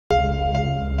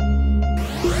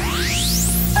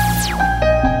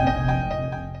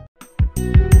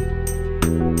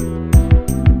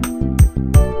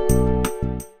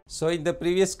So, in the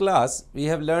previous class we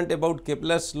have learnt about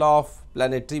Kepler's law of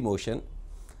planetary motion.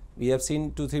 We have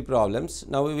seen 2-3 problems.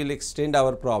 Now, we will extend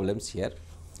our problems here.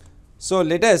 So,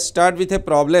 let us start with a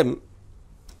problem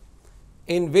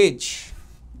in which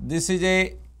this is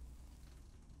a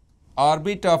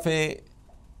orbit of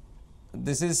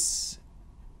this is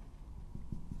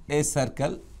a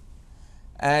circle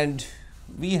and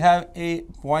we have a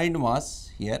point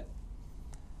mass here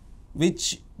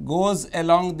which goes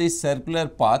along this circular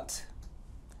path,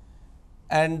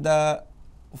 and the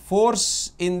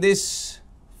force in this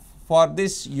for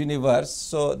this universe.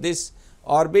 So, this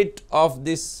orbit of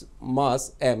this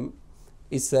mass m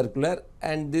is circular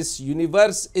and this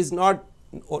universe is not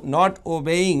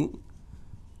obeying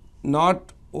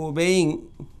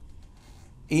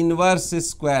inverse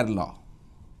square law.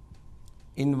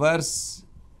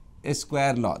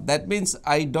 That means,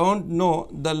 I do not know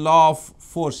the law of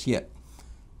force here,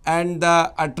 and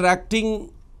the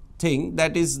attracting thing,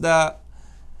 that is the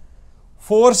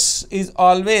force is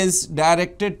always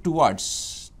directed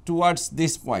towards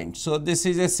this point. So, this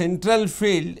is a central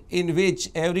field in which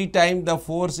every time the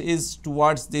force is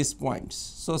towards these points.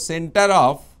 So,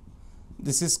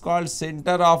 this is called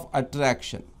center of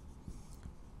attraction.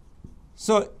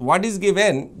 So, what is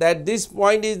given, that this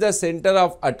point is the center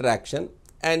of attraction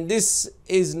and this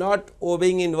is not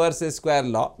obeying inverse square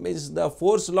law, means the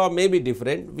force law may be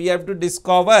different. We have to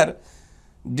discover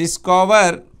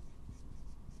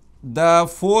the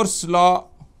force law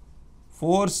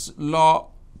for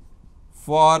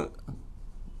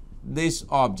this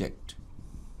object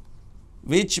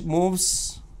which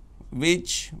moves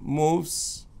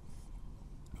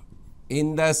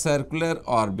in the circular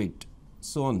orbit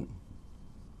shown.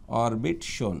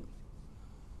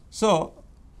 So,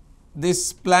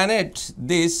 this planet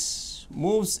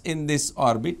moves in this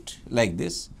orbit like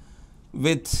this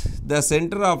with the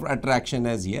center of attraction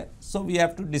as here. So, we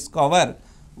have to discover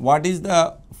what is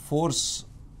the force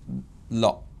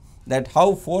law, that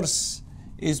how force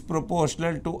is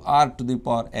proportional to r to the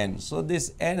power n. So,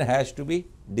 this n has to be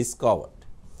discovered.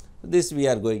 This we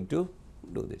are going to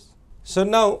do this. So,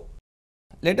 now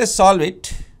let us solve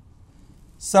it.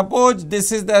 Suppose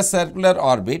this is the circular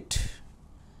orbit.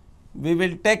 We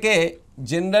will take a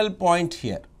general point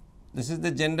here. This is the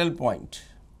general point.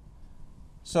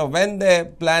 So, when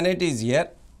the planet is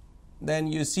here, then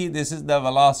you see this is the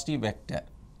velocity vector.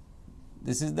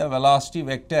 This is the velocity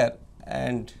vector,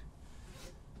 and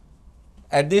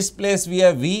at this place we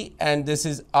have v and this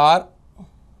is r.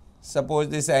 Suppose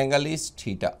this angle is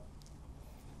theta.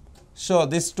 So,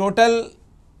 this total,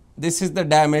 this is the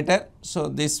diameter. So,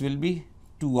 this will be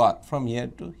 2r from here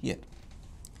to here.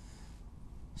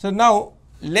 So, now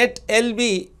let L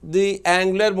be the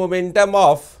angular momentum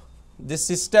of this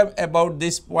system about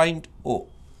this point O.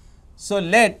 So,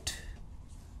 let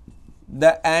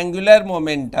the angular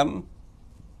momentum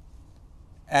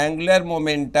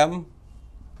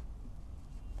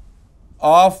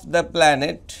of the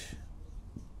planet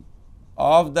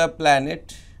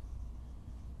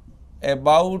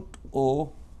about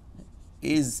O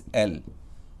is L.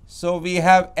 So, we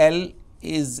have L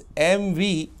is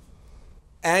mv.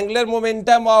 Angular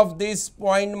momentum of this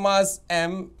point mass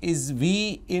m is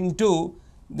v into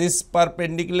this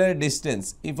perpendicular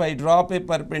distance. If I drop a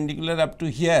perpendicular up to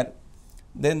here,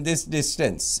 then this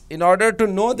distance. In order to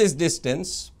know this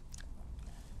distance,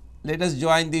 let us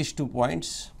join these 2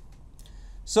 points.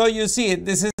 So, you see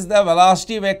this is the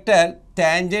velocity vector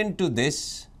tangent to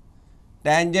this,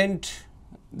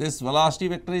 this velocity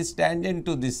vector is tangent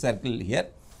to this circle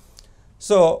here.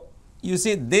 So, you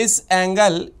see this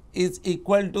angle is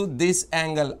equal to this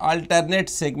angle, alternate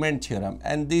segment theorem,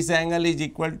 and this angle is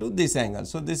equal to this angle.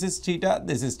 So, this is theta,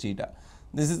 this is theta.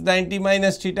 This is 90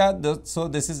 minus theta, so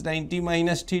this is 90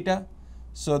 minus theta.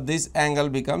 So, this angle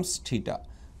becomes theta.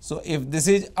 So, if this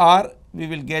is r, we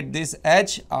will get this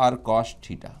h r cos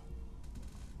theta.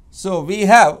 So, we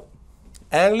have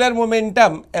angular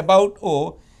momentum about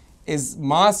O is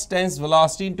mass times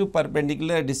velocity into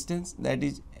perpendicular distance, that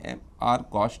is m r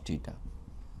cos theta.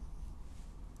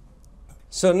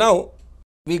 So, now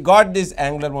we got this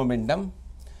angular momentum,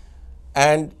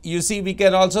 and you see we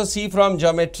can also see from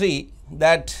geometry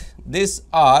that this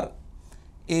r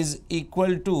is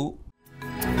equal to